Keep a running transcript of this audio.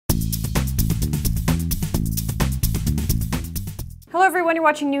Hello everyone, you're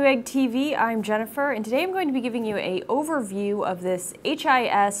watching Newegg TV. I'm Jennifer, and today I'm going to be giving you an overview of this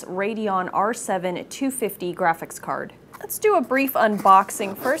HIS Radeon R7 250 graphics card. Let's do a brief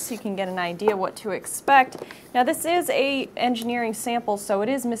unboxing first so you can get an idea what to expect. Now this is an engineering sample, so it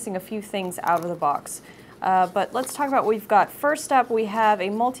is missing a few things out of the box. But let's talk about what we've got. First up, we have a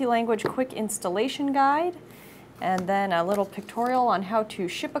multi-language quick installation guide, and then a little pictorial on how to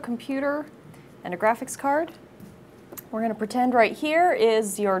ship a computer and a graphics card. We're going to pretend right here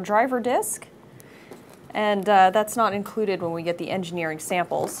is your driver disk, and that's not included when we get the engineering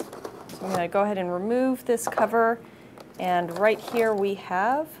samples. So I'm going to go ahead and remove this cover, and right here we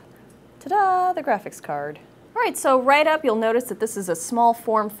have, ta-da, the graphics card. Alright, so right up you'll notice that this is a small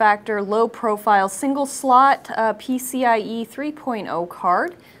form factor, low profile, single slot PCIe 3.0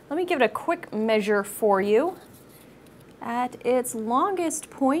 card. Let me give it a quick measure for you. At its longest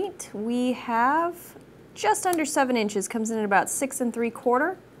point we have just under 7 inches, comes in at about 6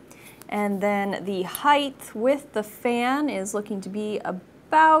 3/4. And then the height with the fan is looking to be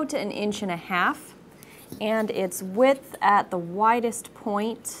about 1.5 inches. And its width at the widest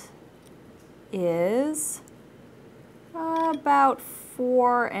point is about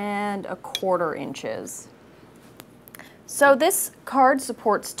 4 1/4 inches. So this card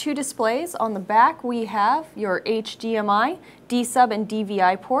supports 2 displays. On the back we have your HDMI, D-sub, and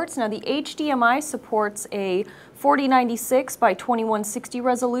DVI ports. Now the HDMI supports a 4096 by 2160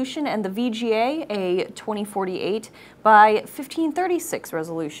 resolution, and the VGA a 2048 by 1536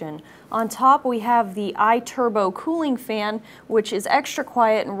 resolution. On top we have the iTurbo cooling fan, which is extra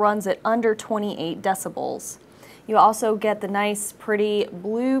quiet and runs at under 28 decibels. You also get the nice pretty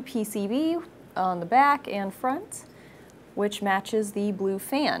blue PCB on the back and front, which matches the blue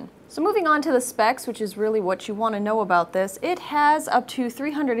fan. So moving on to the specs, which is really what you want to know about this, it has up to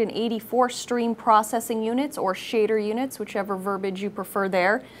 384 stream processing units or shader units, whichever verbiage you prefer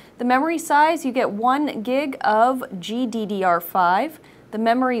there. The memory size, you get 1 gig of GDDR5. The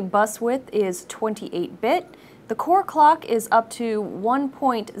memory bus width is 28-bit. The core clock is up to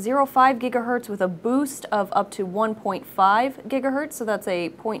 1.05 gigahertz with a boost of up to 1.5 gigahertz, so that's a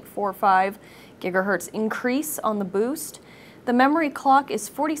 0.45 gigahertz increase on the boost. The memory clock is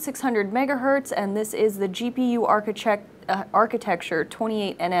 4600 megahertz, and this is the GPU architecture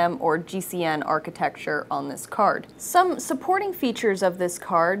 28nm or GCN architecture on this card. Some supporting features of this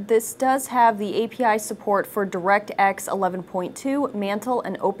card: this does have the API support for DirectX 11.2, Mantle,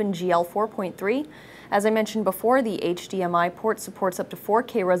 and OpenGL 4.3. As I mentioned before, the HDMI port supports up to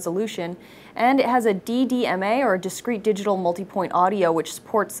 4K resolution, and it has a DDMA, or discrete digital multipoint audio, which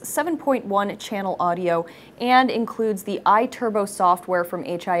supports 7.1 channel audio and includes the iTurbo software from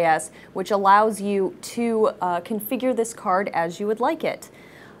HIS, which allows you to configure this card as you would like it.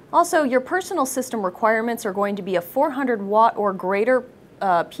 Also, your personal system requirements are going to be a 400 watt or greater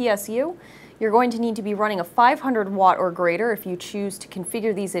PSU. You're going to need to be running a 500 watt or greater if you choose to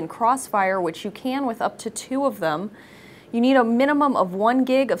configure these in CrossFire, which you can with up to 2 of them. You need a minimum of 1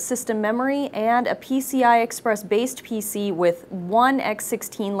 gig of system memory and a PCI Express based PC with 1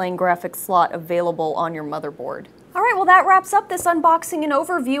 X16 lane graphics slot available on your motherboard. Alright, well that wraps up this unboxing and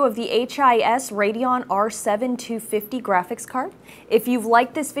overview of the HIS Radeon R7 250 graphics card. If you've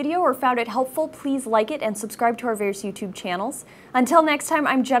liked this video or found it helpful, please like it and subscribe to our various YouTube channels. Until next time,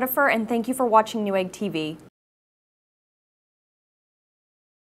 I'm Jennifer, and thank you for watching Newegg TV.